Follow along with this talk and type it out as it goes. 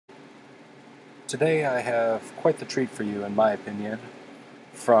Today I have quite the treat for you, in my opinion,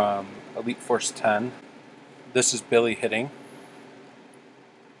 from Elite Force 10. This is Billy hitting.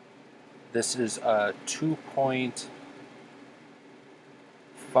 This is a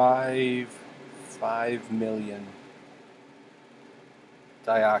 2.55 million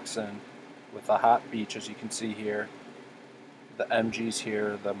Dioxin with a hot beach, as you can see here. The MGs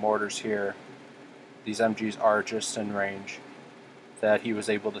here, the mortars here. These MGs are just in range that he was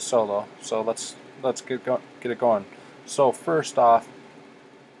able to solo. So let's get it going. So first off,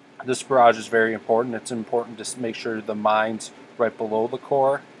 this barrage is very important. It's important to make sure the mines right below the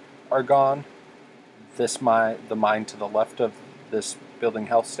core are gone. The mine to the left of this building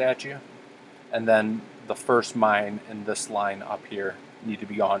health statue, and then the first mine in this line up here need to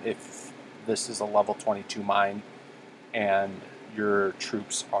be gone if this is a level 22 mine and your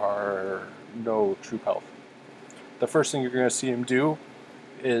troops are no troop health. The first thing you're going to see him do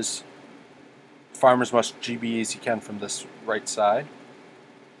is farm as much GB as he can from this right side.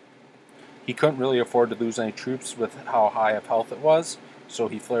 He couldn't really afford to lose any troops with how high of health it was, so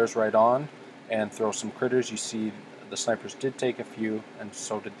he flares right on and throws some critters. You see the snipers did take a few, and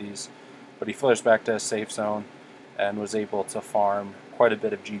so did these, but he flares back to a safe zone and was able to farm quite a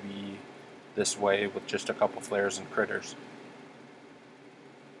bit of GBE this way with just a couple flares and critters.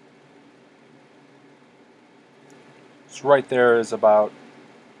 So right there is about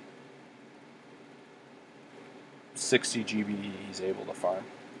 60 GBE he's able to farm.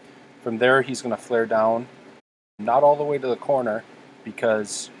 From there he's going to flare down, not all the way to the corner,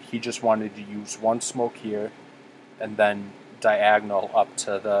 because he just wanted to use one smoke here and then diagonal up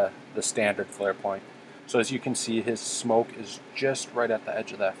to the standard flare point. So as you can see, his smoke is just right at the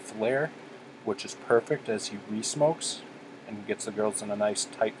edge of that flare, which is perfect as he re-smokes and gets the girls in a nice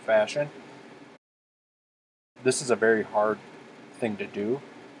tight fashion. This is a very hard thing to do.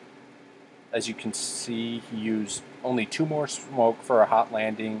 As you can see, he used only 2 more smoke for a hot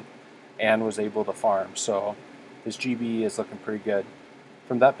landing and was able to farm, so his GB is looking pretty good.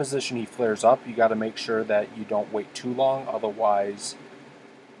 From that position he flares up. You got to make sure that you don't wait too long, otherwise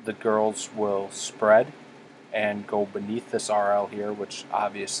the girls will spread and go beneath this RL here, which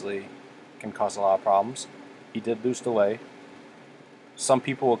obviously can cause a lot of problems. He did lose delay. Some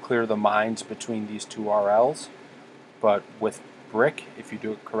people will clear the mines between these two RLs, but with brick, if you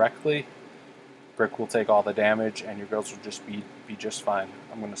do it correctly, brick will take all the damage and your girls will just be just fine.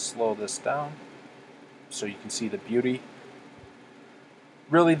 I'm going to slow this down so you can see the beauty.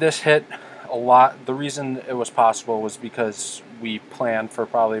 Really, this hit a lot. The reason it was possible was because we planned for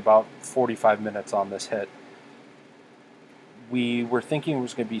probably about 45 minutes on this hit. We were thinking it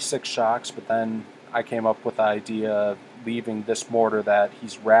was going to be 6 shocks, but then I came up with the idea of leaving this mortar that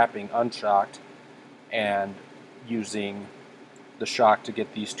he's wrapping unshocked and using the shock to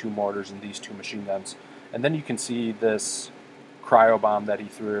get these 2 mortars and these 2 machine guns. And then you can see this cryo bomb that he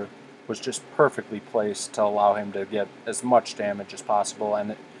threw was just perfectly placed to allow him to get as much damage as possible,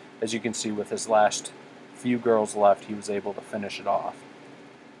 and as you can see with his last few girls left, he was able to finish it off.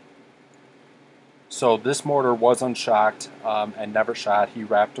 So this mortar was unshocked and never shot. He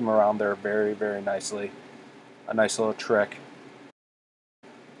wrapped him around there very, very nicely. A nice little trick.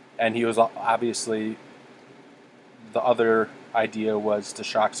 And he was obviously, the other idea was to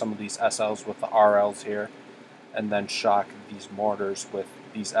shock some of these SLs with the RLs here and then shock these mortars with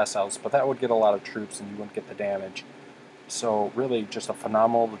these SLs, but that would get a lot of troops and you wouldn't get the damage. So really just a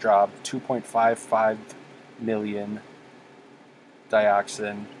phenomenal job. 2.55 million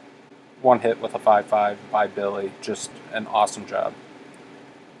Dioxin, 1 hit with a 5.5 by Billy. Just an awesome job.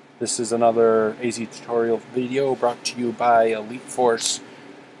 This is another AZ tutorial video brought to you by Elite Force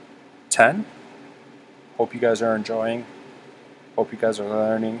 10. Hope you guys are enjoying. Hope you guys are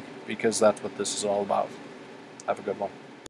learning, because that's what this is all about. Have a good one.